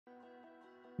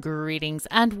Greetings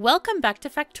and welcome back to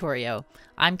Factorio.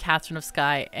 I'm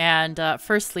KatherineOfSky, and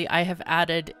firstly, I have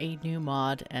added a new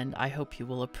mod, and I hope you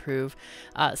will approve.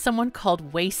 Someone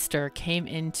called Waster came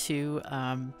into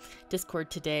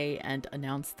Discord today and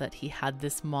announced that he had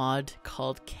this mod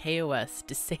called KOS,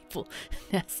 Disable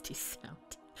Nasty Sound.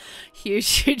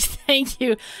 Huge thank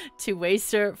you to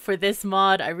Waster for this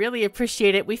mod. I really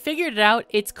appreciate it. We figured it out.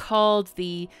 It's called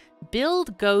the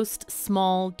Build Ghost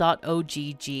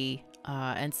Small.ogg.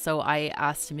 And so I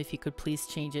asked him if he could please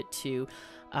change it to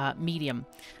medium,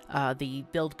 the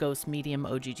Build Ghost medium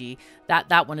OGG.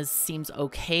 That one seems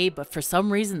okay, but for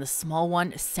some reason the small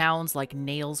one sounds like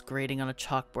nails grating on a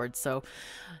chalkboard. So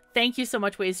thank you so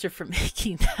much, Waster, for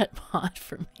making that mod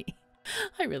for me.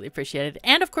 I really appreciate it.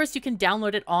 And of course, you can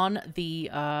download it on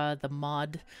the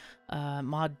mod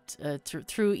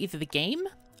through either the game.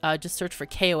 Just search for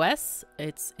KOS.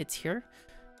 It's here.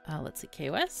 Let's see,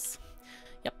 KOS.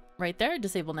 Right there,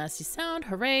 disable nasty sound,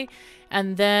 hooray.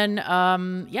 And then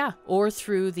yeah, or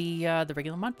through the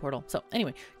regular mod portal. So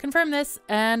anyway, confirm this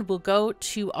and we'll go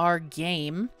to our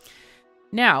game.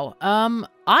 Now,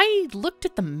 I looked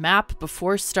at the map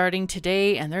before starting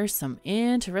today and there's some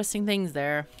interesting things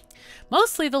there.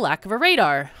 Mostly the lack of a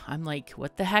radar. I'm like,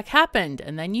 what the heck happened?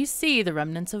 And then you see the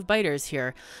remnants of BITERS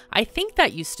here. I think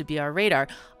that used to be our radar.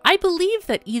 I believe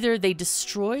that either they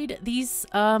destroyed these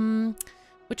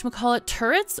whatchamacallit,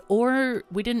 turrets, or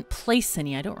we didn't place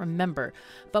any. I don't remember.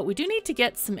 But we do need to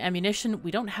get some ammunition.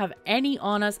 We don't have any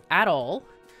on us at all.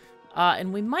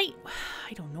 And we might,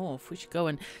 I don't know if we should go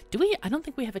and, do we? I don't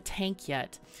think we have a tank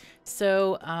yet.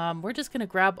 So we're just going to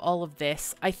grab all of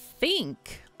this. I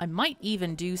think I might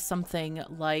even do something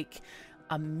like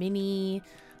a mini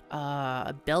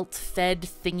belt-fed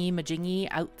thingy-majingy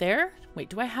out there. Wait,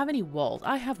 do I have any walls?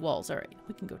 I have walls. All right,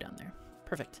 we can go down there.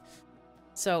 Perfect.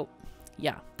 So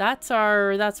yeah, that's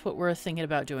what we're thinking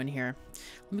about doing here.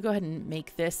 Let me go ahead and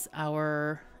make this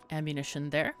our ammunition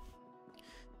there.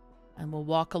 And we'll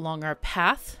walk along our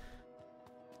path.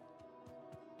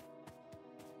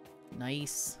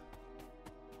 Nice.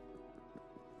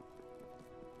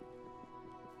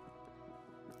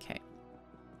 Okay.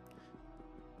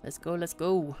 Let's go, let's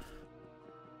go.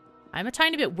 I'm a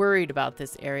tiny bit worried about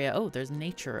this area. Oh, there's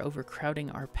nature overcrowding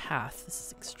our path. This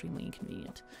is extremely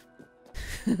inconvenient.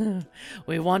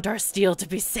 We want our steel to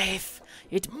be safe.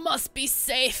 It must be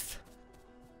safe.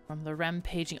 From the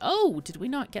rampaging. Oh, did we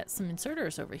not get some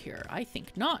inserters over here? I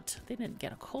think not. They didn't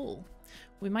get a coal.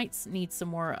 We might need some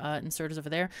more inserters over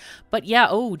there. But yeah,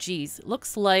 oh geez.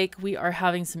 Looks like we are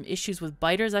having some issues with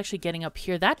BITERS actually getting up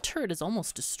here. That turret is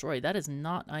almost destroyed. That is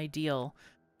not ideal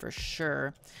for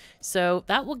sure. So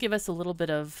that will give us a little bit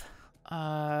of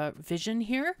vision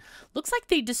here. Looks like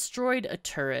they destroyed a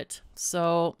turret.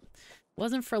 So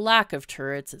wasn't for lack of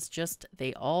turrets, it's just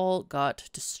they all got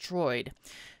destroyed.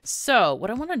 So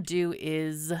what I want to do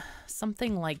is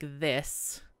something like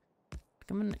this.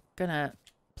 I'm gonna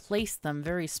place them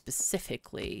very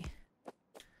specifically.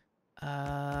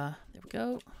 There we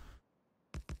go.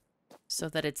 So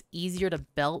that it's easier to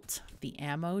belt the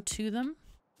ammo to them.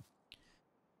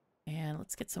 And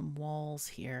let's get some walls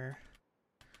here.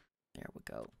 There we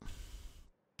go.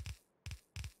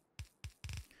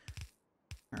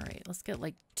 All right, let's get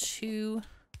like two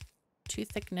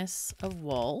thickness of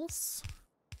walls.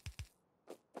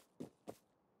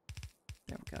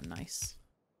 There we go, nice.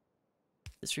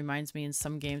 This reminds me in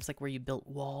some games like where you built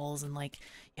walls and like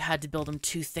you had to build them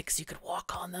too thick so you could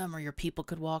walk on them or your people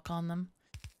could walk on them.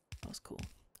 That was cool.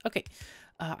 Okay,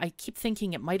 I keep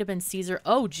thinking it might have been Caesar.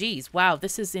 Oh, geez, wow,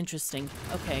 this is interesting.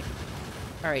 Okay,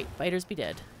 all right, BITERS be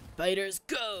dead. BITERS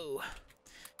go!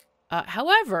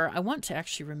 However, I want to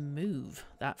actually remove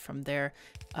that from there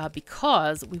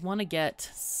because we want to get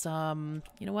some,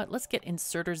 you know what, let's get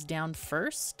inserters down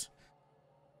first.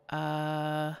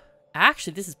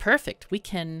 Actually, this is perfect. We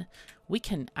can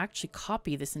actually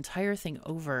copy this entire thing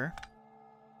over.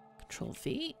 Control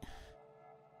V.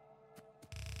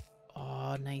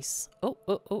 Oh, nice.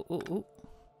 Oh.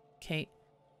 Okay,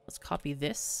 let's copy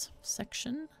this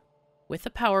section with a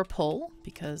power pole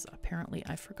because apparently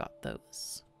I forgot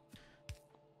those.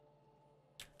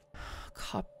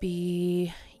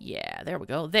 Copy. Yeah, there we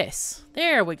go. This.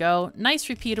 There we go. Nice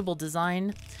repeatable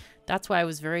design. That's why I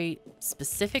was very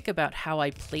specific about how I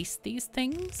placed these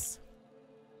things.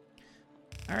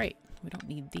 All right. We don't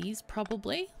need these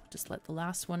probably. Just let the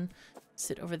last one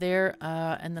sit over there.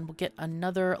 And then we'll get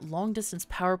another long distance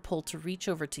power pole to reach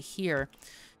over to here.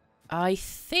 I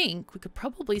think we could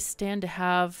probably stand to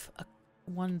have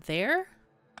one there.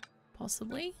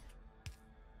 Possibly.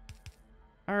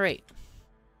 All right.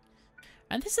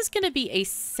 And this is going to be a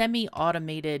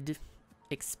semi-automated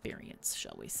experience,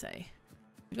 shall we say.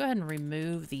 Go ahead and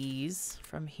remove these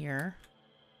from here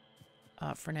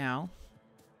for now.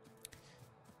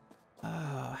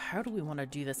 How do we want to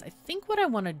do this? I think what I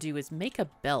want to do is make a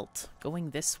belt going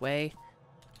this way,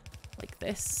 like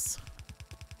this,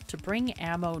 to bring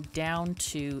ammo down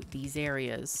to these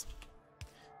areas.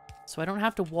 So I don't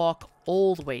have to walk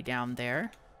all the way down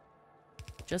there,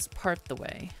 just part the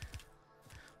way.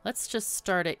 Let's just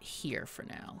start it here for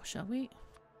now, shall we?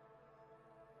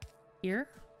 Here?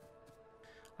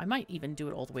 I might even do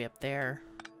it all the way up there.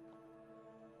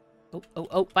 Oh, oh,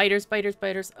 oh, biters, biters,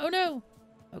 biters. Oh no!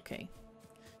 Okay.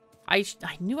 I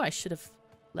knew I should have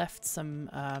left some,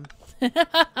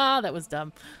 that was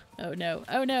dumb. Oh no,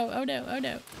 oh no, oh no, oh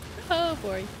no. Oh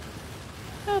boy.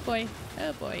 Oh boy,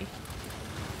 oh boy.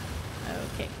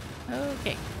 Okay,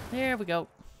 okay. There we go.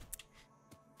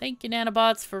 Thank you,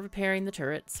 Nanobots, for repairing the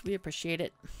turrets. We appreciate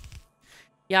it.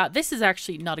 Yeah, this is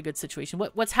actually not a good situation.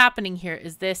 What's happening here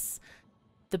is this.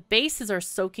 The bases are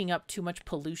soaking up too much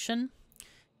pollution,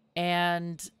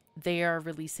 and they are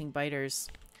releasing biters.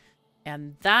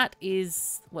 And that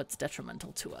is what's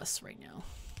detrimental to us right now.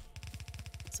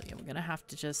 So yeah, we're going to have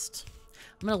to just...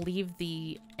 I'm going to leave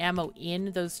the ammo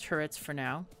in those turrets for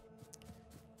now.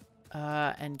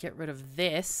 And get rid of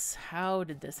this. How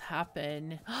did this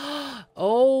happen?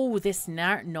 Oh, this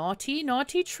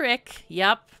naughty trick.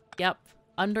 Yep, yep.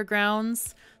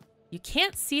 Undergrounds. You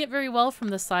can't see it very well from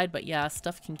the side, but yeah,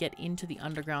 stuff can get into the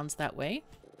undergrounds that way.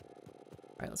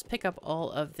 All right, let's pick up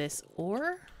all of this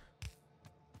ore.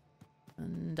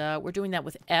 And we're doing that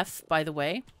with F, by the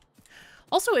way.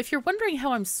 Also, if you're wondering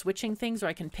how I'm switching things or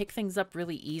I can pick things up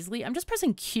really easily, I'm just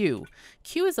pressing Q.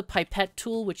 Q is a pipette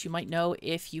tool, which you might know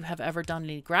if you have ever done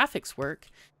any graphics work.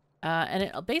 And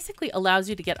it basically allows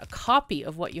you to get a copy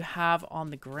of what you have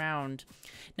on the ground.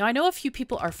 Now, I know a few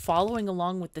people are following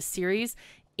along with the series.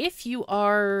 If you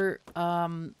are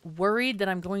worried that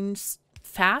I'm going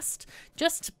fast,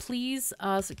 just please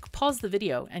pause the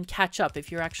video and catch up if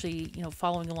you're actually, you know,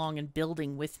 following along and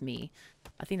building with me.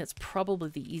 I think that's probably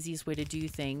the easiest way to do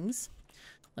things.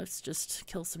 Let's just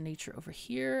kill some nature over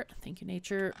here. Thank you,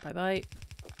 nature. Bye-bye.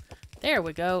 There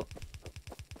we go.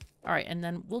 All right, and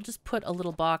then we'll just put a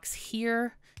little box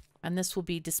here, and this will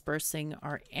be dispersing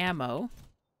our ammo.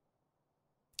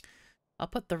 I'll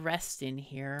put the rest in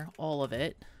here, all of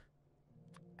it,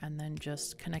 and then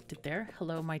just connect it there.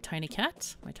 Hello, my tiny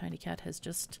cat. My tiny cat has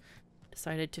just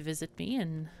decided to visit me,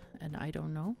 and I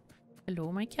don't know.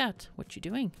 Hello, my cat. What you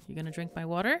doing? You gonna drink my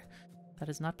water? That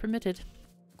is not permitted.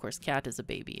 Of course, Cat is a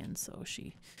baby, and so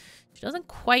she doesn't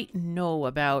quite know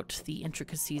about the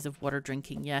intricacies of water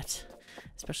drinking yet,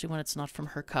 especially when it's not from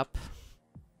her cup.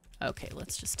 Okay,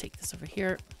 let's just take this over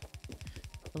here.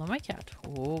 Hello, my cat.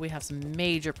 Oh, we have some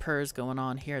major purrs going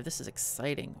on here. This is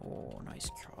exciting. Oh,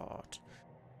 nice cat.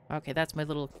 Okay, that's my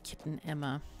little kitten,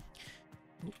 Emma.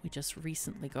 We just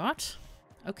recently got.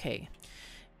 Okay.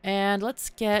 And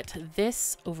let's get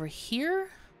this over here.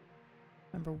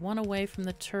 Remember, one away from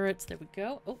the turrets. There we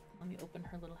go. Oh, let me open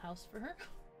her little house for her.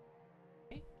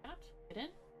 Okay, cat, get in.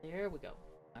 There we go.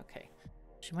 Okay.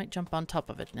 She might jump on top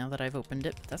of it now that I've opened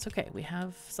it. But that's okay. We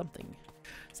have something.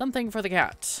 Something for the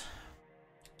cat.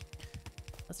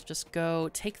 Let's just go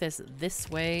take this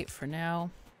way for now.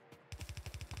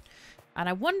 And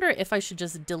I wonder if I should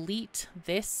just delete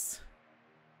this.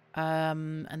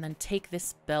 And then take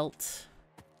this belt.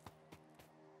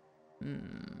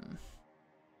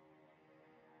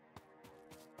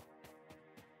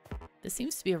 This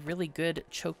seems to be a really good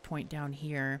choke point down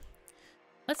here.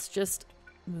 Let's just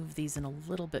move these in a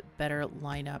little bit better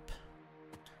lineup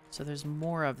so there's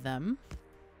more of them.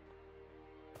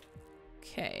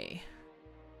 Okay.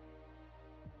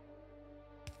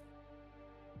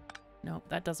 Nope,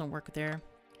 that doesn't work there.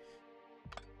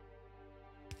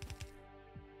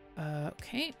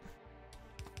 Okay.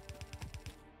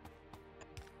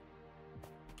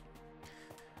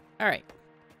 All right.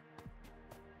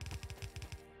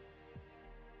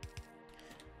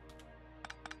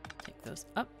 Take those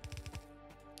up.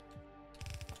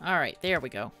 All right, there we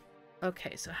go.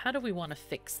 Okay, so how do we want to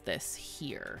fix this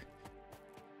here?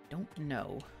 Don't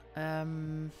know.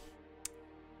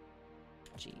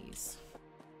 Jeez.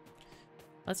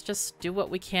 Let's just do what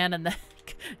we can and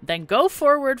then go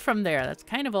forward from there. That's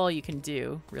kind of all you can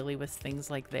do, really, with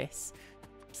things like this.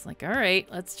 It's like, all right,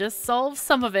 let's just solve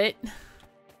some of it.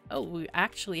 Oh, we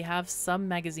actually have some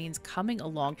magazines coming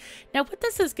along. Now, what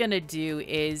this is going to do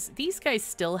is these guys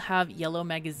still have yellow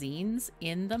magazines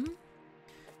in them.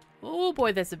 Oh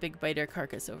boy, there's a big biter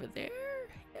carcass over there.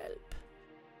 Help.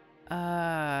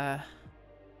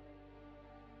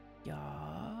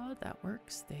 Yeah, that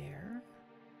works there.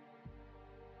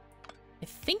 I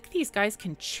think these guys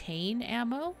can chain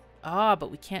ammo. Ah,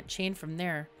 but we can't chain from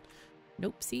there.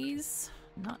 Noopsies.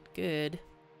 Not good.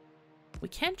 We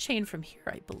can chain from here,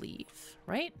 I believe.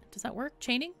 Right? Does that work?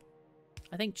 Chaining?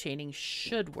 I think chaining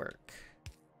should work.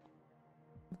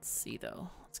 Let's see, though.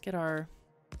 Let's get our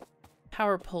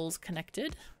power poles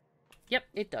connected. Yep,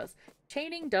 it does.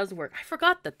 Chaining does work. I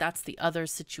forgot that that's the other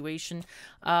situation.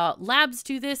 Labs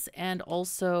do this, and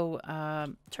also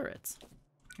turrets,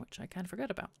 which I kind of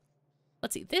forgot about.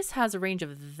 Let's see. This has a range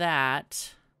of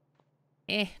that.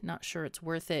 Not sure it's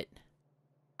worth it.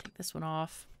 Take this one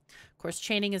off. Of course,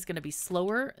 chaining is going to be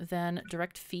slower than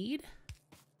direct feed.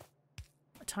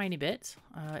 A tiny bit.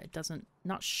 It doesn't...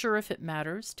 Not sure if it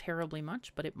matters terribly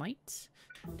much, but it might,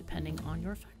 depending on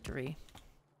your factory.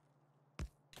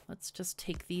 Let's just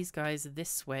take these guys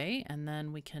this way, and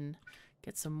then we can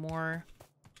get some more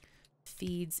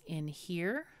feeds in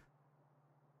here.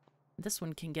 This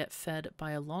one can get fed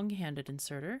by a long-handed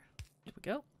inserter. Here we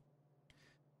go.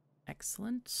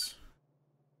 Excellent.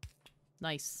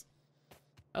 Nice.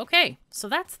 Okay, so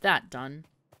that's that done.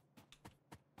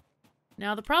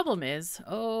 Now the problem is,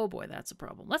 oh boy, that's a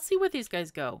problem. Let's see where these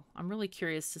guys go. I'm really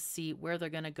curious to see where they're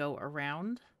going to go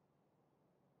around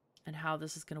and how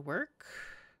this is going to work.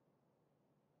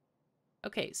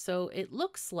 Okay, so it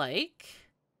looks like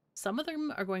some of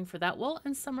them are going for that wall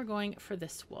and some are going for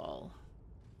this wall.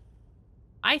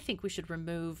 I think we should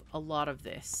remove a lot of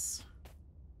this.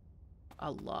 A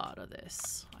lot of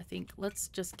this. I think let's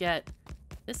just get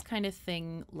this kind of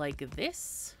thing like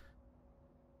this.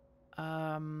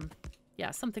 Yeah,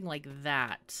 something like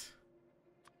that.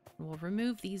 We'll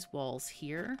remove these walls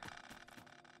here.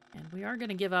 And we are going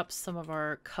to give up some of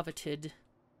our coveted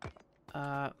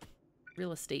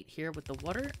real estate here with the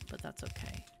water, but that's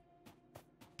okay.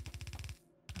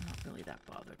 I'm not really that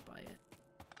bothered by it.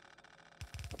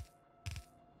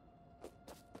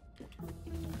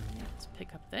 Let's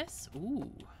pick up this. Ooh.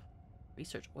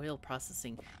 Research oil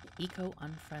processing.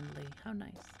 Eco-unfriendly. How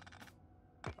nice.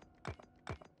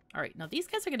 Alright, now these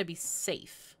guys are going to be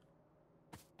safe.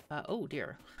 Oh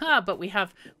dear. But we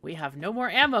have no more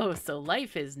ammo, so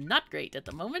life is not great at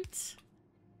the moment.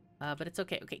 But it's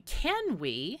okay. Okay, can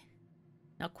we...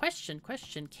 Now question,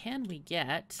 can we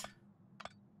get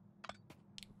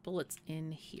bullets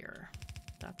in here?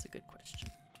 That's a good question.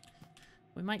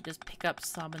 We might just pick up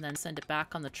some and then send it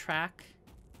back on the track.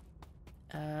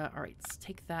 Alright, let's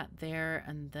take that there,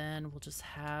 and then we'll just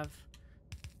have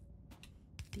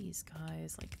these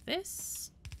guys like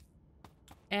this.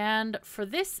 And for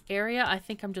this area, I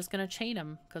think I'm just going to chain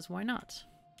them, because why not?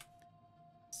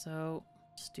 So,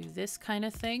 just do this kind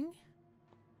of thing.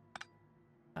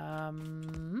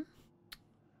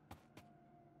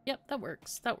 Yep, that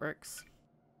works. That works.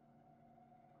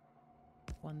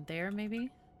 One there, maybe?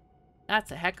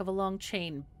 That's a heck of a long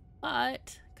chain,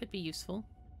 but could be useful.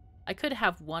 I could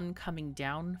have one coming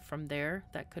down from there.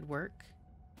 That could work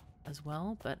as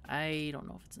well, but I don't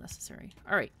know if it's necessary.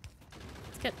 All right,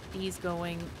 let's get these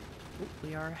going. Ooh,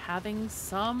 we are having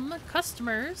some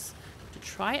customers to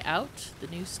try out the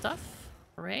new stuff.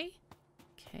 Hooray.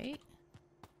 Okay,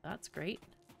 that's great.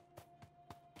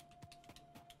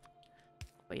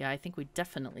 But yeah, I think we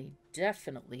definitely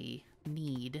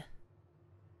need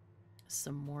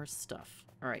some more stuff.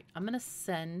 All right, I'm going to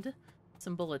send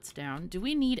some bullets down. Do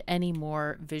we need any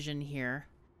more vision here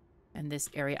in this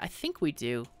area? I think we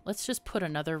do. Let's just put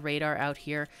another radar out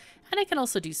here. And I can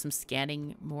also do some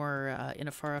scanning more in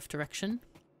a far off direction.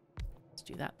 Let's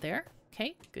do that there.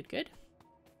 Okay, good, good.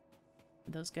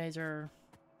 Those guys are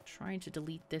trying to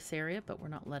delete this area, but we're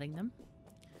not letting them.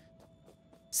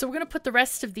 So we're going to put the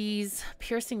rest of these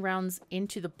piercing rounds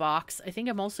into the box. I think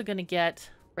I'm also going to get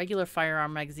regular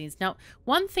firearm magazines. Now,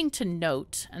 one thing to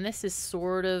note, and this is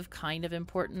sort of kind of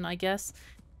important, I guess,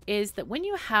 is that when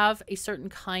you have a certain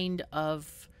kind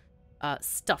of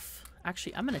stuff...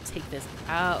 Actually, I'm going to take this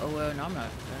out. Oh, no, I'm not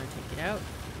going to take it out.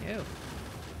 No.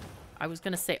 I was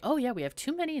going to say, oh, yeah, we have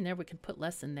too many in there. We can put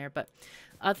less in there. But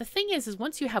the thing is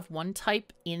once you have one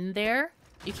type in there,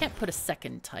 you can't put a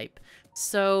second type.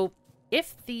 So...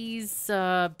 if these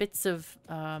bits of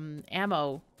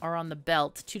ammo are on the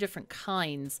belt, two different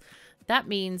kinds, that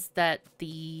means that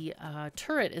the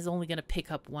turret is only going to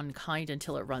pick up one kind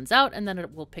until it runs out, and then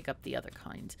it will pick up the other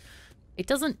kind. It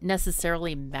doesn't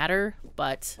necessarily matter,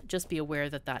 but just be aware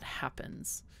that that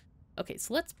happens. Okay,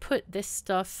 so let's put this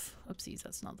stuff... Oopsies,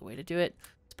 that's not the way to do it.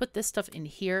 Let's put this stuff in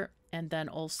here, and then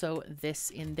also this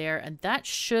in there, and that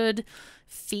should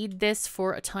feed this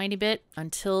for a tiny bit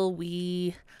until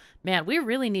we... Man, we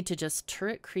really need to just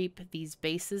turret creep these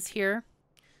bases here.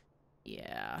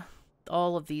 Yeah,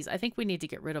 all of these. I think we need to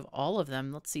get rid of all of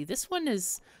them. Let's see. This one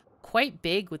is quite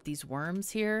big with these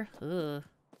worms here. Ugh.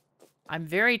 I'm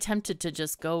very tempted to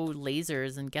just go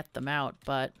lasers and get them out,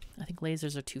 but I think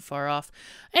lasers are too far off.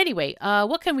 Anyway,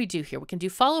 what can we do here? We can do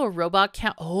follow a robot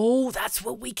count. Oh, that's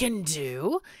what we can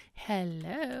do.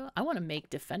 Hello. I want to make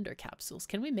Defender Capsules.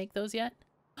 Can we make those yet?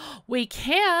 We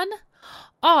can.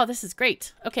 Oh, this is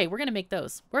great. Okay, we're going to make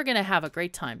those. We're going to have a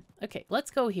great time. Okay, let's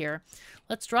go here.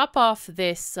 Let's drop off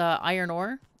this iron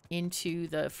ore into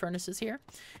the furnaces here.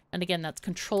 And again, that's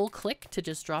Control-click to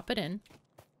just drop it in.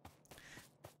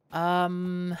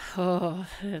 Oh,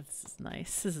 this is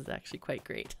nice. This is actually quite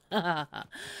great.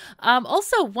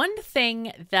 Also, one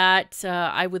thing that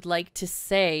I would like to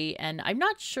say, and I'm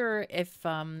not sure if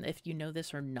you know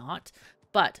this or not,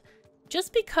 but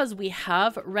just because we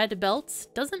have red belts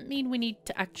doesn't mean we need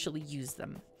to actually use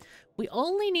them. We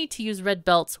only need to use red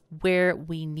belts where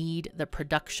we need the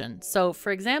production. So,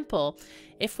 for example,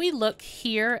 if we look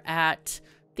here at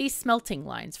these smelting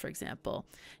lines, for example.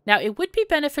 Now, it would be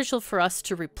beneficial for us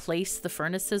to replace the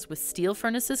furnaces with steel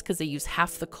furnaces because they use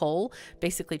half the coal,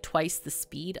 basically twice the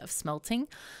speed of smelting.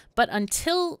 But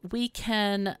until we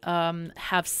can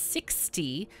have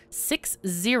 60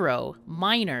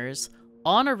 miners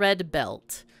on a red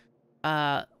belt,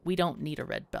 we don't need a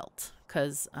red belt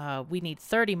because we need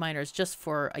 30 miners just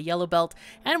for a yellow belt,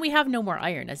 and we have no more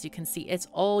iron. As you can see, it's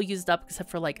all used up except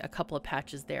for like a couple of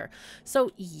patches there. So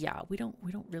yeah, we don't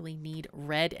really need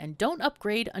red, and don't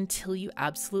upgrade until you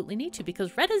absolutely need to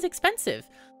because red is expensive.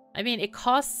 I mean, it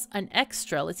costs an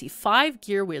extra, let's see, 5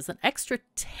 gear wheels, an extra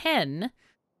 10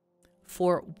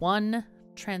 for 1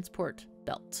 transport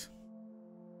belt.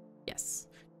 Yes,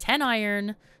 10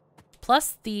 iron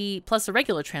plus a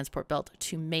regular transport belt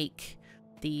to make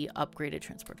the upgraded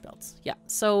transport belts. Yeah,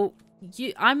 so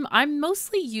I'm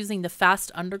mostly using the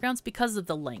fast undergrounds because of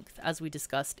the length, as we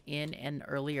discussed in an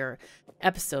earlier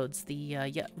episodes. The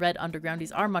red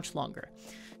undergroundies are much longer.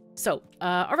 So,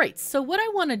 all right, so what I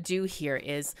want to do here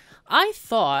is, I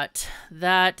thought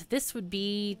that this would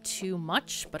be too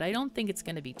much, but I don't think it's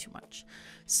going to be too much.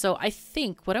 So I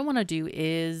think what I want to do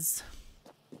is,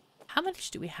 how much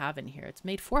do we have in here? It's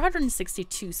made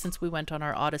 462 since we went on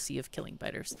our odyssey of killing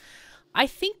biters. I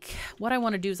think what I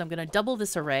want to do is I'm going to double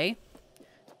this array.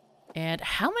 And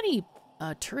how many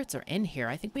turrets are in here?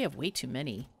 I think we have way too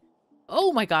many.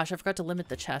 Oh my gosh, I forgot to limit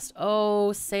the chest.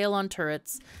 Oh, sale on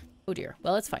turrets. Oh dear.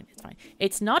 Well, it's fine. It's fine.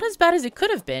 It's not as bad as it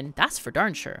could have been. That's for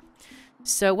darn sure.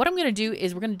 So what I'm going to do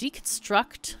is we're going to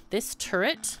deconstruct this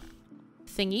turret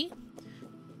thingy.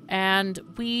 And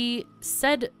we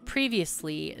said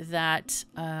previously that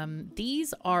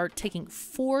these are taking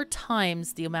 4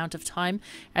 times the amount of time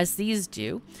as these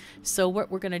do. So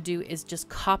what we're going to do is just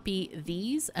copy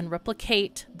these and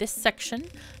replicate this section.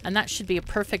 And that should be a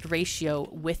perfect ratio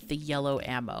with the yellow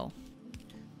ammo.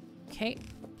 Okay.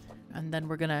 And then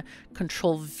we're going to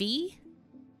Control V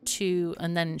to,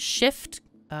 and then Shift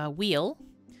wheel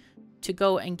to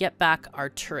go and get back our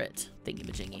turret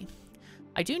thingy-majingy.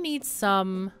 I do need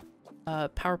some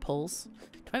power poles.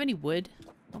 Do I have any wood?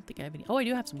 I don't think I have any. Oh, I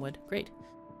do have some wood. Great.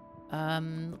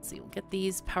 Let's see. We'll get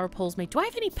these power poles made. Do I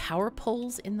have any power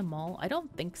poles in the mall? I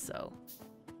don't think so.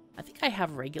 I think I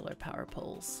have regular power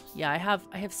poles. Yeah, I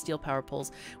have steel power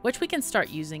poles, which we can start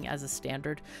using as a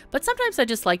standard. But sometimes I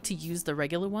just like to use the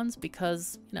regular ones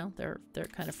because, you know, they're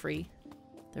kind of free.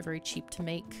 They're very cheap to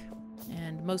make,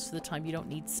 and most of the time you don't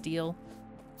need steel.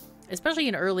 Especially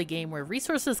in early game where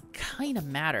resources kind of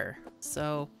matter.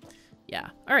 So, yeah.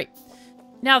 All right.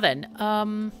 Now then,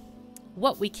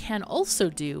 what we can also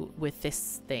do with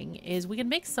this thing is we can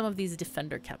make some of these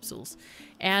Defender Capsules.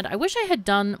 And I wish I had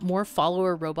done more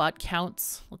follower robot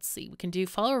counts. Let's see. We can do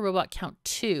follower robot count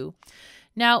 2.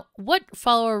 Now, what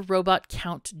follower robot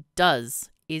count does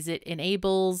is it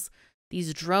enables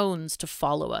these drones to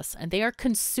follow us. And they are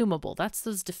consumable. That's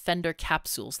those Defender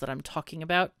Capsules that I'm talking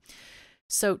about.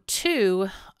 So 2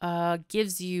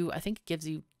 gives you, I think it gives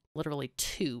you literally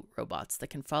 2 robots that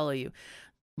can follow you.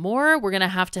 More, we're going to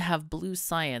have blue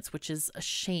science, which is a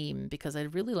shame because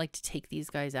I'd really like to take these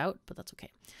guys out, but that's okay.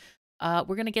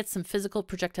 We're going to get some physical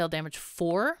projectile damage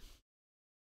 4.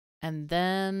 And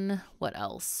then what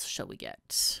else shall we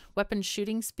get? Weapon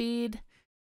shooting speed.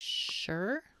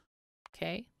 Sure.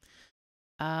 Okay.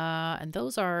 And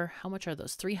those are, how much are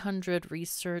those? 300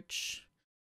 research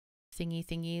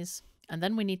thingies. And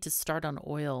then we need to start on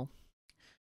oil.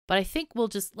 But I think we'll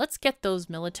just, let's get those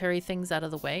military things out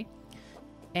of the way.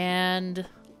 And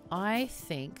I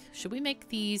think, should we make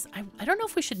these? I don't know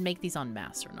if we should make these en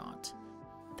masse or not.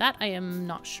 That I am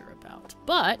not sure about.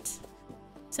 But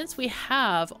since we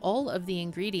have all of the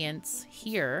ingredients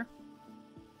here,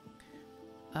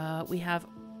 we have,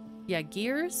 yeah,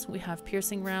 gears. We have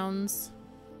piercing rounds.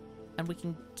 and we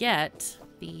can get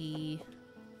the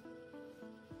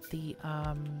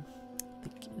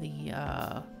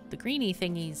greeny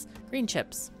thingies, green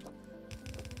chips.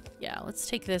 Yeah, let's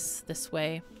take this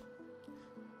way.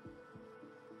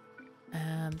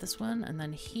 This one, and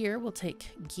then here we'll take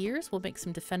gears. We'll make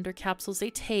some Defender capsules. They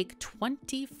take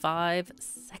 25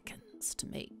 seconds to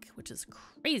make, which is a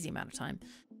crazy amount of time,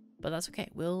 but that's okay.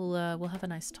 We'll have a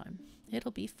nice time. It'll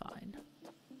be fine.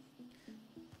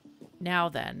 Now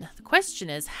then, the question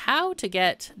is how to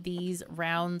get these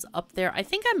rounds up there. I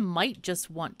think I might just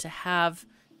want to have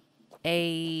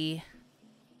the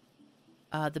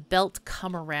belt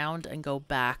come around and go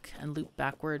back and loop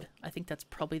backward. I think that's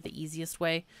probably the easiest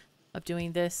way of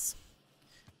doing this.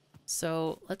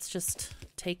 So let's just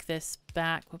take this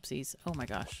back. Whoopsies. Oh my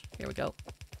gosh. Here we go.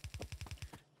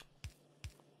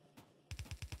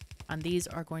 And these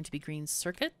are going to be green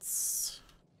circuits.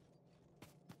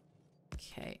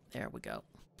 Okay, there we go.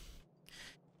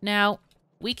 Now,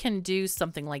 we can do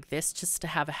something like this just to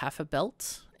have a half a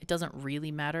belt. It doesn't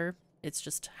really matter. It's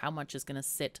just how much is going to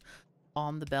sit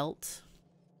on the belt.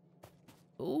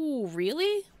 Ooh,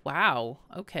 really? Wow.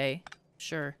 Okay,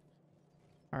 sure.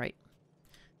 All right.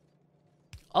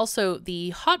 Also, the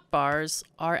hot bars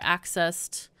are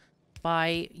accessed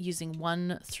by using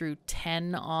 1 through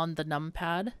 10 on the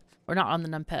numpad. Or not on the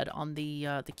numpad, on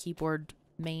the keyboard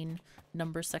main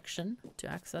number section to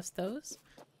access those.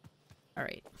 All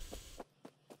right.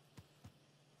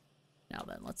 Now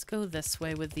then, let's go this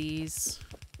way with these.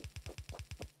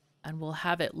 And we'll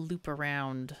have it loop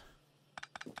around.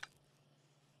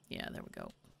 Yeah, there we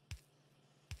go.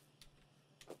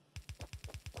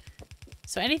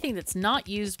 So anything that's not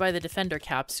used by the Defender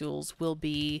capsules will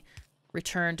be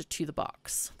returned to the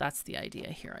box. That's the idea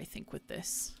here, I think, with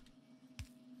this.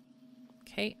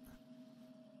 Okay.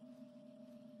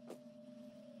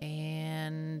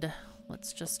 And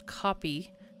let's just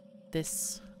copy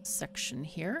this section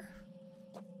here.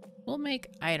 We'll make,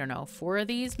 I don't know, 4 of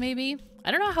these maybe?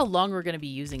 I don't know how long we're going to be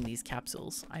using these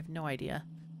capsules. I have no idea,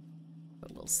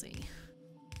 but we'll see.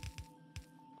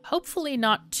 Hopefully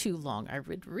not too long. I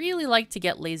would really like to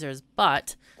get lasers,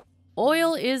 but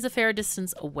oil is a fair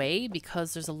distance away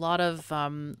because there's a lot of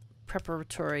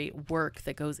preparatory work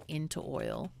that goes into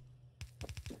oil.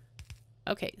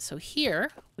 Okay, so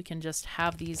here we can just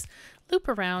have these loop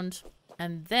around,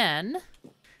 and then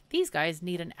these guys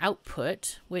need an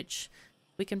output, which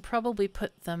we can probably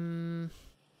put them...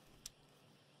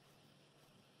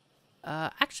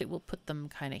 actually, we'll put them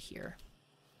kind of here.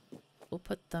 We'll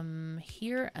put them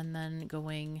here and then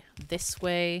going this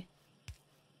way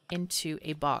into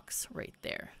a box right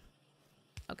there.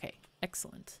 Okay,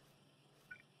 excellent.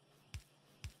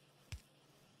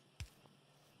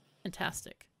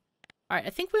 Fantastic. All right, I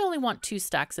think we only want 2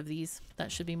 stacks of these. That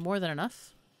should be more than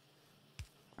enough.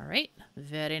 All right,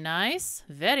 very nice.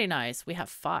 Very nice. We have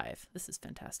 5. This is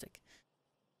fantastic.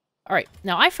 All right,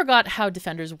 now I forgot how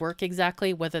defenders work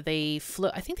exactly, whether they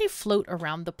float. I think they float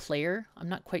around the player. I'm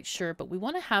not quite sure, but we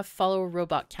want to have follow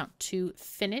robot count 2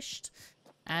 finished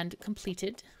and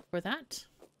completed for that.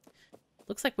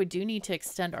 Looks like we do need to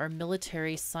extend our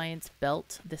military science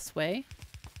belt this way.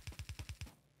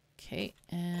 Okay,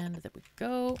 and there we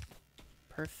go.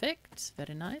 Perfect.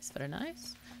 Very nice, very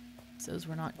nice. Those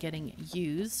were not getting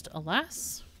used,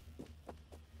 alas.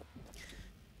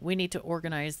 We need to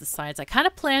organize the science. I kind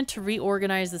of plan to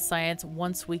reorganize the science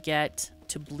once we get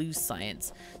to blue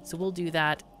science. So we'll do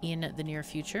that in the near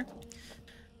future.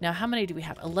 Now, how many do we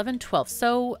have? 11, 12.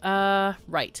 So,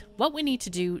 right. What we need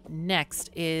to do next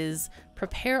is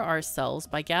prepare ourselves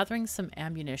by gathering some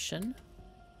ammunition.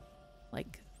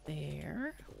 Like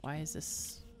there. Why is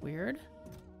this weird?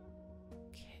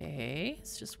 Okay,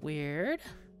 it's just weird.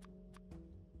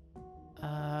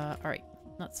 All right,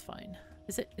 that's fine.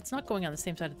 Is it? It's not going on the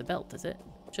same side of the belt, is it?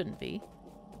 Shouldn't be.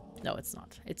 No, it's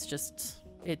not. It's just,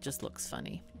 it just looks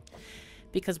funny.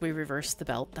 Because we reversed the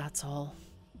belt, that's all.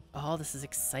 Oh, this is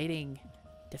exciting.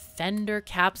 Defender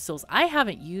capsules. I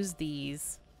haven't used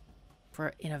these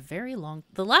in a very long...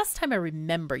 The last time I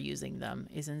remember using them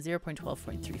is in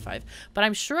 0.12.35. But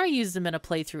I'm sure I used them in a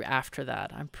playthrough after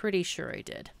that. I'm pretty sure I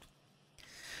did.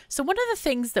 So one of the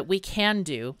things that we can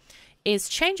do is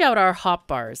change out our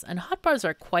hotbars. And hotbars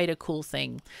are quite a cool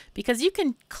thing because you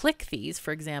can click these,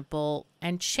 for example,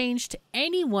 and change to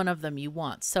any one of them you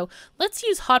want. So let's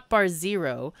use hotbar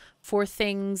 0 for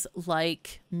things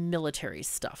like military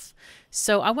stuff.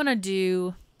 So I want to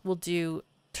do, we'll do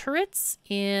turrets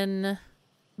in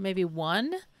maybe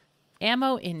 1,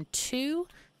 ammo in 2,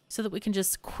 so that we can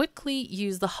just quickly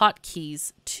use the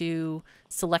hotkeys to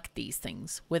select these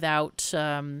things without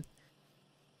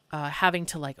having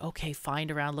to like, okay,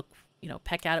 find around, look you know,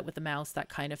 peck at it with the mouse, that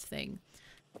kind of thing.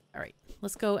 All right,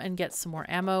 let's go and get some more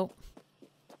ammo.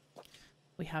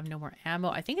 We have no more ammo.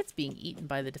 I think it's being eaten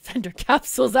by the Defender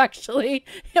Capsules, actually.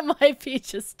 It might be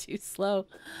just too slow.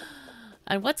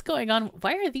 And what's going on?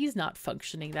 Why are these not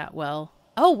functioning that well?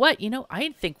 Oh, what? You know, I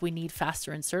think we need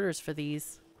faster inserters for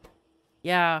these.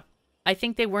 Yeah, I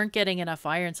think they weren't getting enough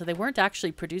iron, so they weren't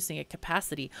actually producing at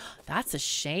capacity. That's a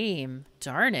shame.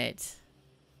 Darn it.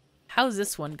 How's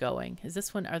this one going? Is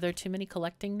this one, are there too many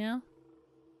collecting now?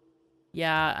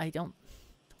 Yeah, I don't,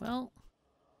 well,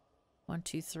 1,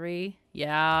 2, 3.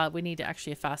 Yeah, we need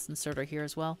actually a fast inserter here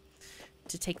as well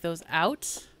to take those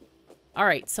out. All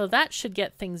right, so that should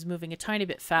get things moving a tiny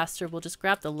bit faster. We'll just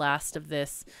grab the last of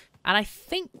this. And I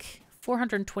think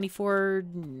 424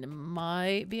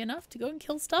 might be enough to go and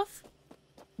kill stuff.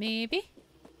 Maybe.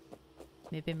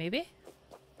 Maybe.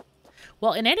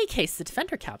 Well, in any case, the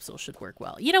Defender Capsule should work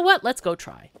well. You know what? Let's go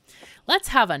try. Let's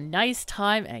have a nice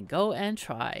time and go and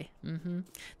try.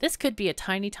 This could be a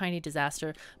tiny, tiny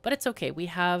disaster, but it's okay. We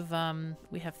have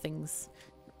things.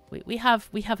 We have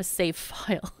a save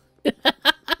file.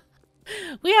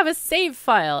 We have a save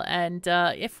file, and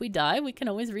if we die, we can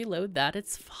always reload that.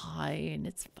 It's fine.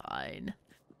 It's fine.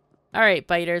 All right,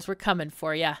 biters, we're coming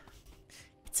for ya.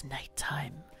 It's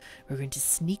nighttime. We're going to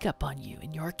sneak up on you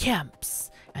in your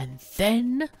camps, and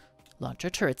then launch our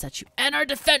turrets at you and our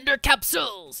Defender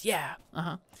Capsules. Yeah.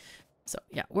 So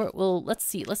yeah, let's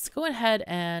see. Let's go ahead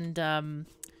and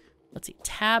let's see.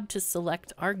 Tab to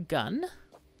select our gun.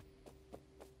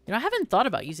 You know, I haven't thought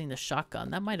about using the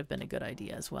shotgun. That might have been a good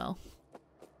idea as well.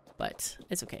 But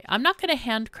it's okay. I'm not going to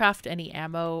handcraft any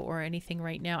ammo or anything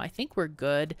right now. I think we're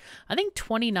good. I think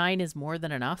 29 is more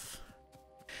than enough.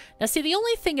 Now, see, the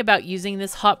only thing about using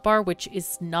this hotbar, which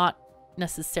is not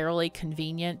necessarily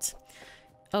convenient.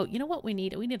 Oh, you know what we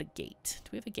need? We need a gate. Do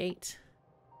we have a gate?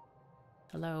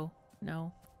 Hello?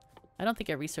 No. I don't think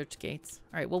I researched gates.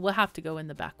 All right, well, we'll have to go in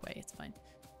the back way. It's fine.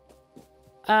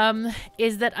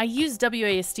 Is that I use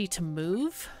WASD to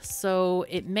move, so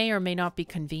it may or may not be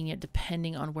convenient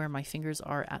depending on where my fingers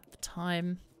are at the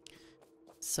time.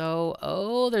 So,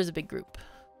 oh, there's a big group.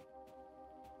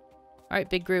 All right,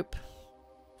 big group.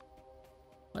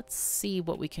 Let's see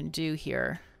what we can do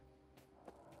here.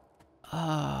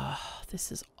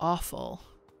 This is awful.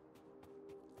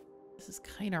 This is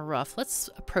kind of rough. Let's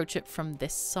approach it from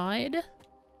this side.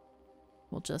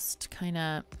 We'll just kind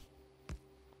of...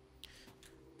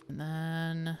 And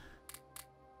then...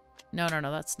 No,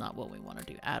 that's not what we want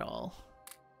to do at all.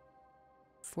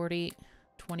 40,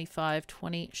 25,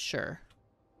 20, sure.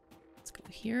 Let's go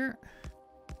here.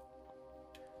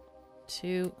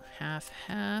 2, half.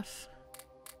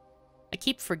 I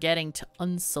keep forgetting to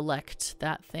unselect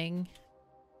that thing.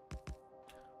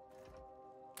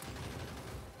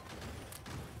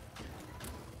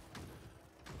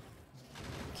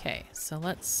 Okay, so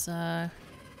let's... The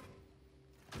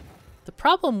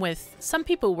problem with... Some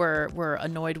people were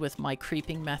annoyed with my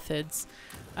creeping methods.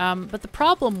 But the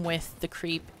problem with the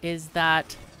creep is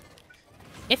that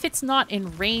if it's not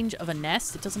in range of a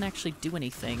nest, it doesn't actually do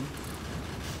anything.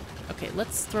 Okay,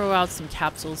 let's throw out some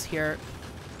capsules here.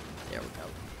 There we go.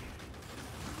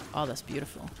 Oh, that's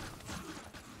beautiful.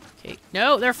 Okay.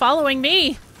 No, they're following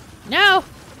me! No!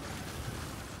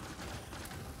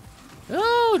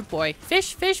 Oh, boy.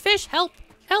 Fish! Help!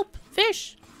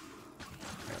 Fish!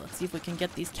 Alright, let's see if we can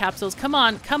get these capsules. Come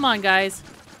on, guys.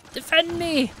 Defend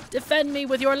me! Defend me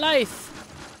with your life!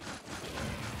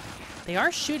 They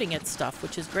are shooting at stuff,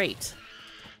 which is great.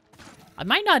 I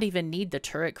might not even need the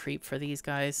turret creep for these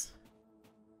guys.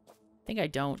 I think I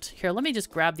don't. Here, let me just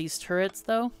grab these turrets,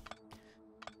 though.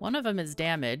 One of them is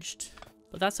damaged,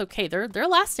 but that's okay. They're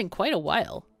lasting quite a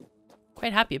while.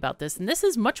 Quite happy about this. And this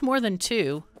is much more than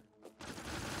 2.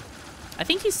 I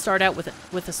think you start out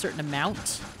with a certain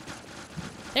amount.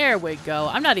 There we go.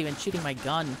 I'm not even shooting my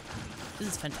gun. This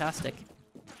is fantastic.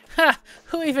 Ha!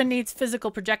 Who even needs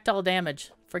physical projectile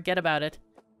damage? Forget about it.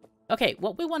 Okay,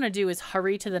 what we want to do is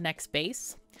hurry to the next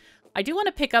base. I do want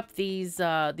to pick up these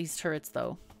turrets,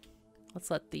 though. Let's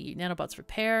let the nanobots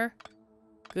repair.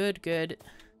 Good.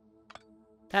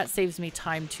 That saves me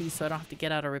time, too, so I don't have to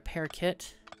get out a repair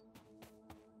kit.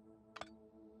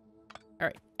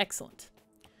 Alright, excellent.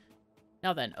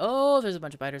 Now then, oh, there's a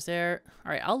bunch of biters there.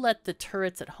 Alright, I'll let the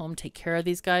turrets at home take care of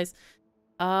these guys.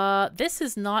 This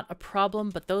is not a problem,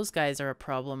 but those guys are a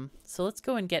problem. So let's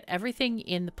go and get everything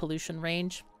in the pollution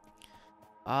range.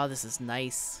 Oh, this is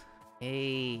nice.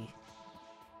 Hey.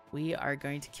 We are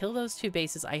going to kill those 2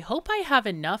 bases. I hope I have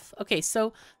enough. Okay,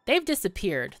 so they've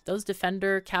disappeared. Those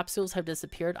Defender Capsules have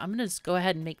disappeared. I'm going to just go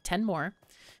ahead and make 10 more.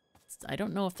 I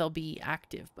don't know if they'll be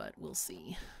active, but we'll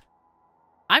see.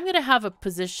 I'm going to have a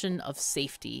position of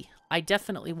safety. I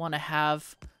definitely want to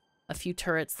have a few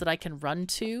turrets that I can run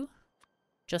to,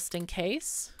 just in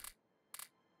case.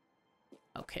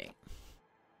 Okay.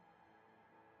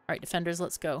 All right, defenders,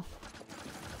 let's go.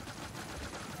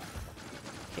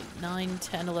 Okay, 9,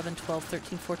 10, 11, 12,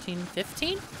 13, 14,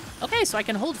 15. Okay, so I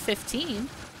can hold 15.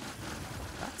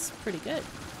 That's pretty good.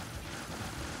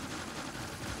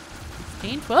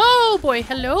 15. Oh, boy,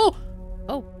 hello!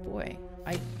 Oh, boy.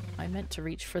 I meant to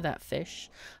reach for that fish.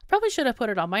 Probably should have put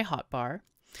it on my hotbar.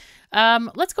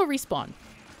 Let's go respawn.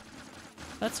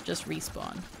 Let's just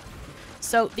respawn.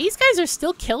 So these guys are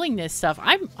still killing this stuff.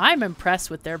 I'm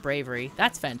impressed with their bravery.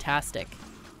 That's fantastic.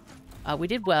 We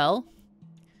did well.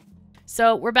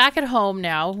 So we're back at home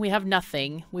now. We have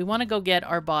nothing. We want to go get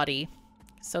our body.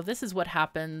 So this is what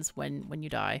happens when you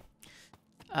die.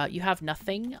 You have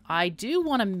nothing. I do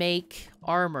want to make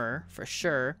armor for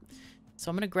sure. So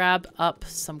I'm going to grab up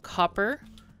some copper.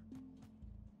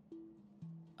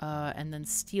 And then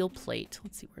steel plate.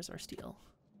 Let's see, where's our steel?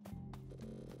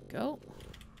 Go.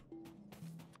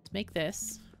 Let's make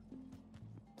this.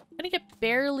 I'm going to get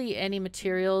barely any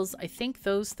materials. I think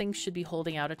those things should be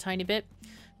holding out a tiny bit.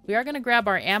 We are going to grab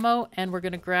our ammo, and we're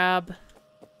going to grab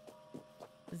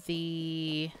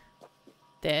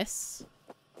this.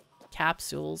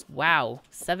 Capsules. Wow.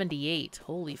 78.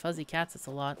 Holy fuzzy cats, that's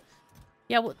a lot.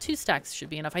 Yeah, well, 2 stacks should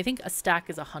be enough. I think a stack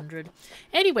is 100.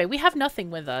 Anyway, we have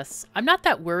nothing with us. I'm not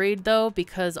that worried, though,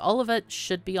 because all of it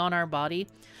should be on our body.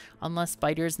 Unless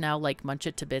spiders now, like, munch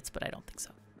it to bits, but I don't think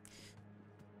so.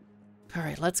 All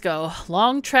right, let's go.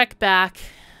 Long trek back.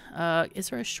 Is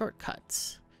there a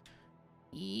shortcut?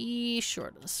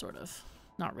 Sort of.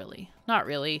 Not really. Not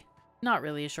really. Not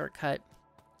really a shortcut.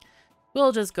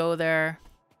 We'll just go there.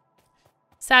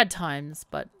 Sad times,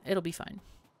 but it'll be fine.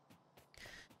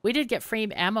 We did get free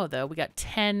ammo, though. We got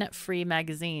 10 free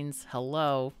magazines.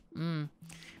 Hello.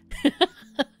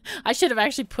 I should have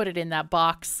actually put it in that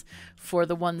box for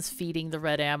the ones feeding the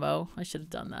red ammo. I should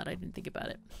have done that. I didn't think about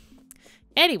it.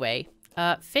 Anyway,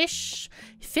 fish.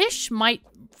 Fish might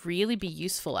really be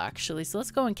useful, actually. So let's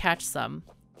go and catch some.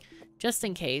 Just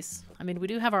in case. I mean, we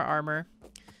do have our armor.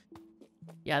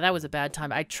 Yeah, that was a bad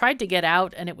time. I tried to get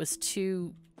out, and it was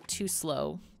too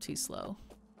slow. Too slow.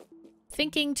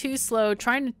 Thinking too slow,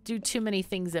 trying to do too many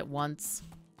things at once.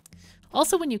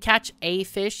 Also, when you catch a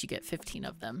fish, you get 15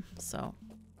 of them. So,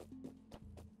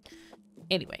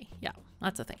 anyway, yeah,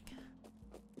 that's a thing.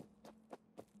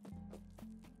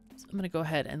 So I'm going to go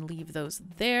ahead and leave those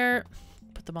there.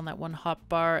 Put them on that one hot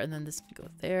bar, and then this can go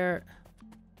there.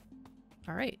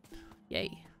 All right. Yay.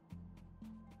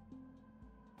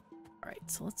 All right,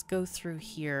 so let's go through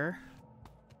here.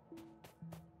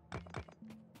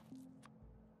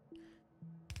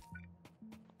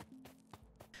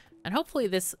 And hopefully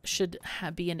this should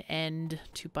be an end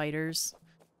to biters.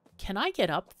 Can I get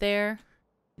up there?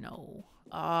 No.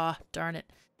 Ah, darn it.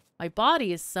 My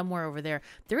body is somewhere over there.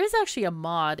 There is actually a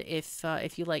mod if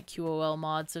you like QOL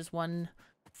mods. There's one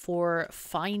for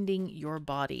finding your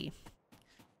body,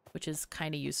 which is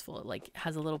kind of useful. It like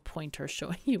has a little pointer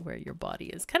showing you where your body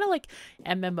is. Kind of like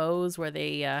MMOs where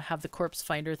they have the corpse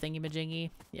finder thingy-majingy.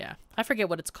 Yeah, I forget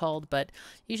what it's called, but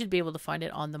you should be able to find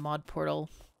it on the mod portal.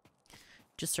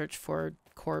 Just search for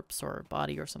corpse or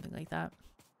body or something like that.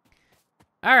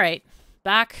 All right,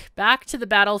 back to the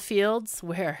battlefields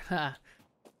where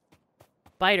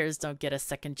biters don't get a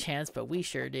second chance, but we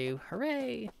sure do.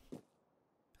 Hooray!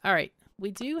 All right,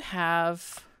 we do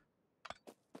have...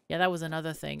 Yeah, that was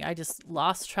another thing. I just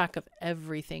lost track of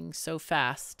everything so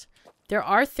fast. There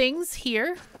are things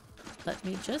here. Let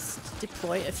me just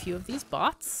deploy a few of these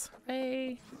bots.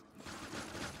 Hooray!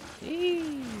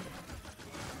 Eee.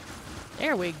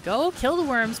 There we go. Kill the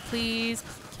worms, please.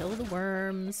 Kill the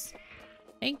worms.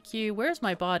 Thank you. Where's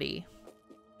my body?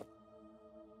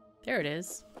 There it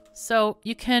is. So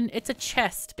you can, it's a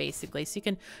chest basically. So you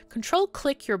can control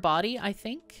click your body, I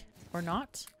think, or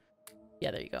not.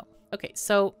 Yeah, there you go. Okay,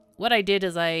 so what I did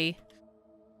is I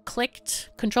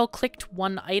control clicked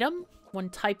one item, one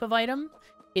type of item.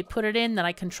 It put it in, then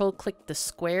I control clicked the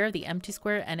square, the empty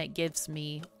square, and it gives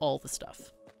me all the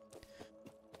stuff.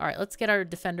 All right, let's get our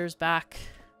defenders back.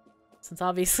 Since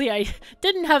obviously I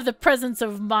didn't have the presence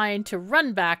of mind to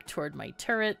run back toward my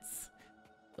turrets,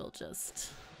 we'll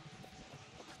just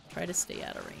try to stay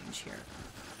out of range here.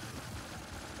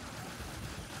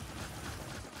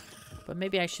 But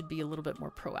maybe I should be a little bit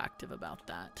more proactive about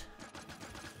that.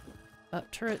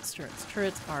 Turrets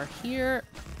are here.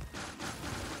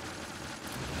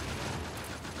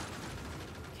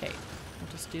 Okay,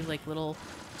 we'll just do like little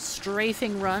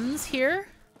strafing runs here.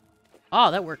 Oh,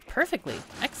 that worked perfectly.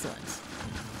 Excellent.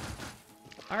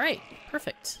 All right,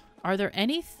 Perfect. Are there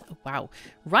any... wow.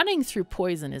 Running through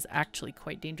poison is actually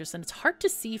quite dangerous, and it's hard to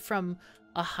see from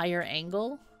a higher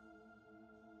angle.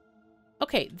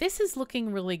 Okay, this is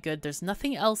looking really good. There's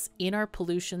nothing else in our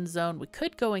pollution zone. We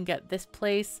could go and get this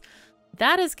place.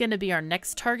 That is going to be our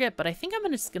next target, but I think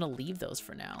I'm just going to leave those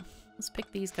for now. Let's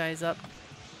pick these guys up.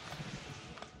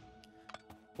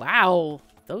 Wow,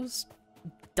 those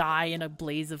die in a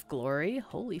blaze of glory.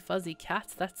 Holy fuzzy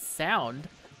cats, that's sound.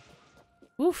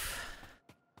 Oof.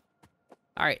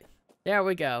 All right, there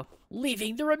we go.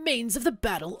 Leaving the remains of the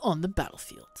battle on the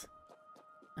battlefield.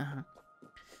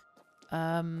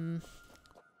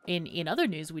 In other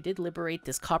news, we did liberate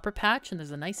this copper patch, and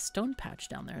there's a nice stone patch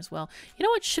down there as well. You know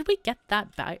what? Should we get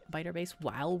that biter base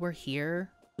while we're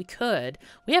here? We could.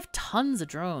 We have tons of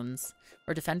drones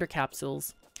or defender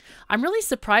capsules. I'm really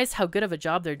surprised how good of a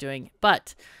job they're doing,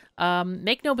 but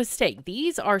make no mistake,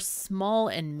 these are small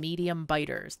and medium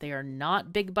biters. They are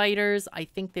not big biters. I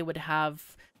think they would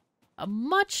have a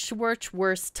much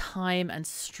worse time and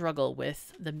struggle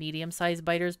with the medium-sized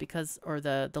biters because, or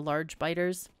the large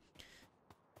biters,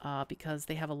 because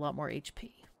they have a lot more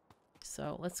HP.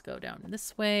 So let's go down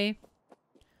this way.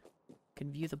 You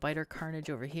can view the biter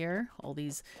carnage over here. All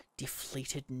these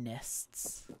deflated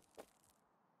nests.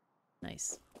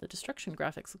 Nice. The destruction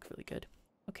graphics look really good.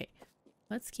 Okay,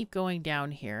 let's keep going down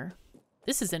here.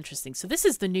 This is interesting. So this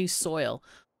is the new soil.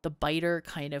 The biter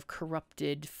kind of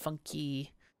corrupted,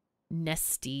 funky,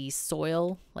 nesty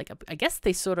soil. Like, I guess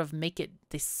they sort of make it,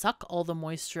 they suck all the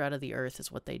moisture out of the earth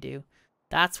is what they do.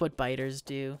 That's what biters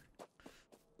do.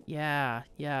 Yeah,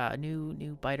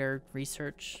 new biter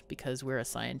research because we're a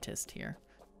scientist here.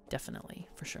 Definitely,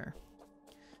 for sure.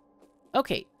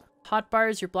 Okay, hot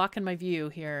bars, you're blocking my view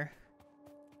here.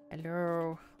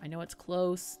 Hello. I know it's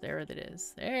close. There it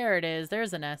is. There it is.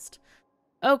 There's a nest.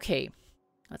 Okay.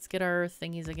 Let's get our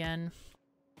thingies again.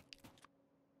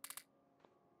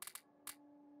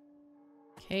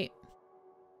 Okay.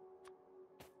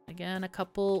 Again, a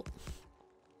couple.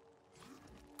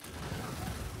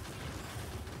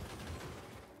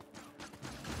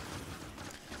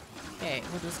 Okay,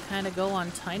 we'll just kind of go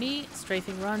on tiny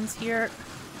strafing runs here.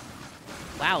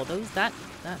 Wow, those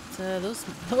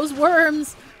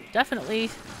worms definitely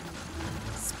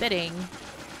spitting.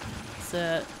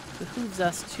 It behooves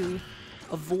us to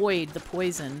avoid the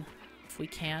poison if we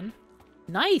can.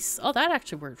 Nice! Oh, that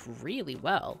actually worked really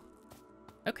well.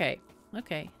 Okay,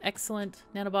 okay, excellent.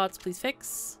 Nanobots, please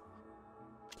fix.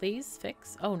 Please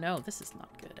fix. Oh no, this is not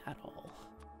good at all.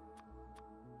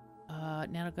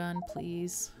 Nanogun,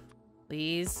 please.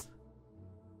 Please.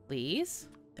 Please.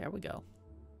 There we go.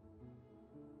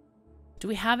 Do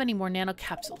we have any more nano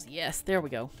capsules? Yes, there we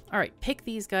go. All right, pick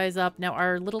these guys up. Now,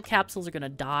 our little capsules are going to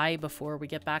die before we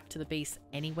get back to the base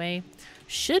anyway.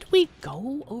 Should we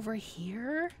go over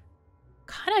here?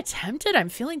 Kind of tempted. I'm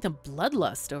feeling the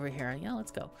bloodlust over here. Yeah,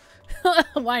 let's go.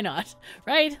 Why not?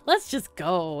 Right? Let's just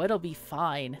go. It'll be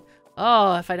fine.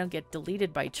 Oh, if I don't get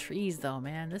deleted by trees, though,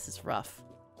 man, this is rough.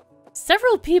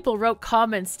 Several people wrote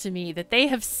comments to me that they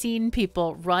have seen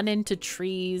people run into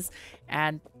trees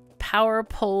and power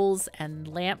poles and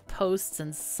lamp posts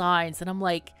and signs, and I'm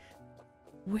like,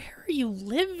 where are you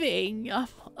living?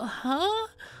 Huh?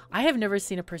 I have never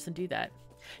seen a person do that.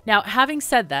 Now, having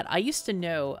said that, I used to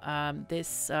know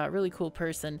this really cool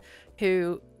person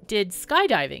who did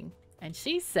skydiving, and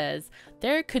she says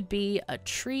there could be a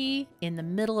tree in the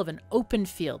middle of an open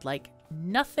field, like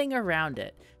nothing around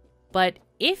it. But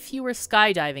if you were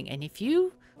skydiving and if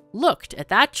you looked at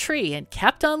that tree and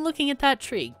kept on looking at that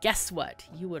tree, guess what?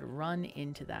 You would run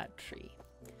into that tree.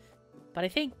 But I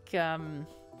think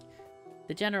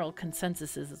the general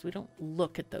consensus is we don't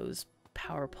look at those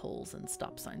power poles and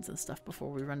stop signs and stuff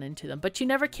before we run into them. But you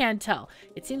never can tell.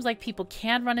 It seems like people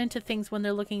can run into things when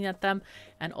they're looking at them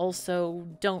and also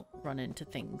don't run into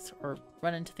things or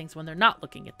run into things when they're not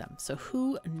looking at them. So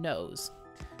who knows?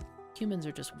 Humans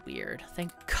are just weird.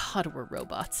 Thank God we're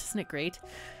robots. Isn't it great?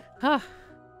 Ah.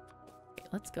 Okay,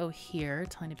 let's go here a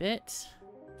tiny bit.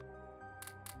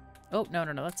 Oh, no.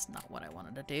 That's not what I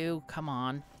wanted to do. Come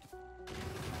on.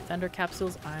 Defender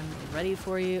capsules, I'm ready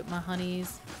for you, my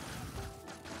honeys.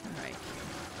 All right.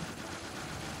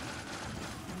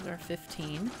 These are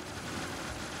 15.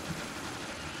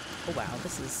 Oh, wow.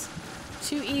 This is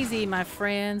too easy, my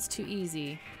friends. Too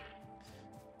easy.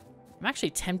 I'm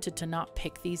actually tempted to not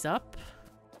pick these up.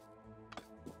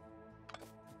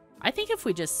 I think if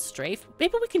we just strafe,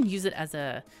 maybe we can use it as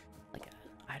a, like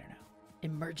a, I don't know,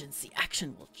 emergency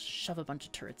action. We'll shove a bunch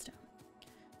of turrets down.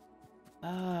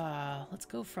 Let's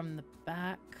go from the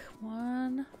back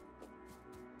one.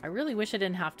 I really wish I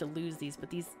didn't have to lose these, but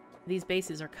these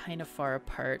bases are kind of far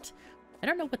apart. I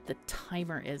don't know what the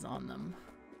timer is on them.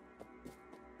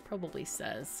 Probably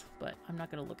says, but I'm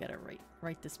not going to look at it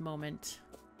right this moment.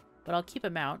 But I'll keep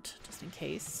them out just in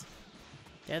case.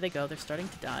 There they go. They're starting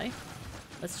to die.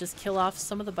 Let's just kill off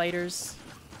some of the biters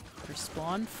that are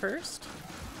spawned first.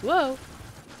 Whoa!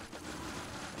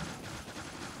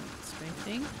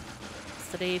 Strengthening.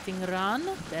 Strafing run.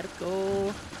 There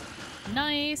go.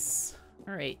 Nice.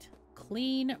 Alright.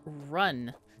 Clean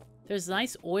run. There's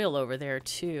nice oil over there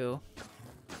too.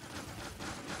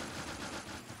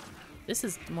 This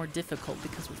is more difficult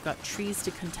because we've got trees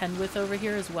to contend with over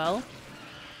here as well.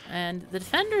 And the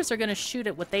defenders are going to shoot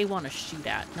at what they want to shoot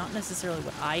at, not necessarily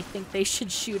what I think they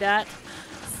should shoot at.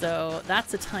 So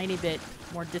that's a tiny bit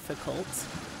more difficult.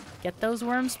 Get those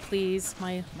worms, please,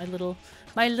 my little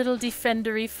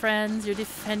defendery friends. You're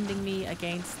defending me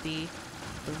against the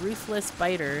ruthless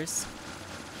biters.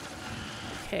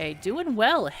 Okay, doing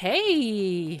well.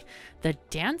 Hey, the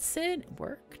dance it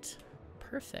worked.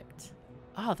 Perfect.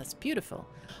 Oh, that's beautiful.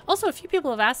 Also, a few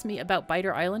people have asked me about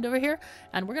Biter Island over here,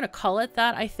 and we're going to call it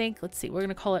that, I think. Let's see. We're going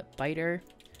to call it Biter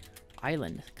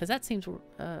Island, because that seems, you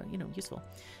know, useful.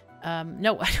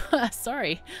 No,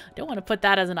 sorry. I don't want to put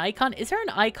that as an icon. Is there an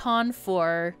icon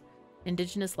for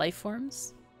indigenous life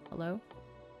forms? Hello?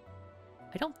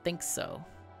 I don't think so.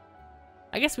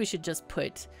 I guess we should just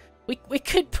put... We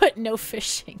could put no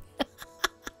fishing.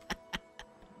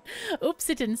 Oops,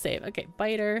 it didn't save. Okay,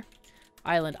 Biter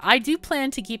Island. I do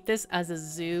plan to keep this as a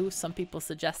zoo. Some people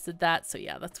suggested that. So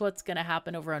yeah, that's what's going to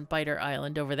happen over on Biter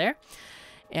Island over there.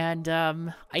 And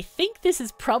I think this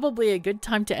is probably a good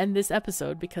time to end this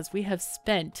episode because we have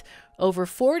spent over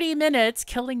 40 minutes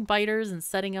killing biters and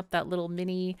setting up that little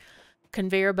mini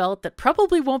conveyor belt that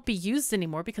probably won't be used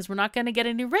anymore because we're not going to get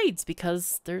any raids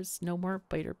because there's no more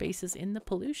biter bases in the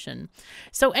pollution.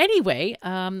 So anyway,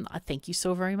 thank you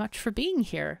so very much for being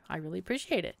here. I really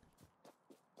appreciate it.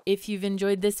 If you've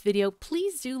enjoyed this video,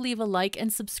 please do leave a like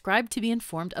and subscribe to be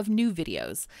informed of new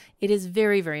videos. It is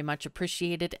very, very much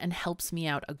appreciated and helps me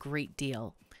out a great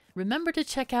deal. Remember to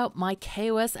check out my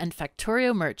KOS and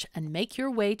Factorio merch and make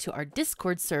your way to our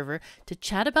Discord server to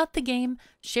chat about the game,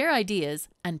 share ideas,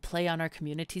 and play on our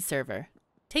community server.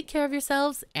 Take care of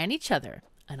yourselves and each other,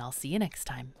 and I'll see you next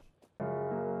time.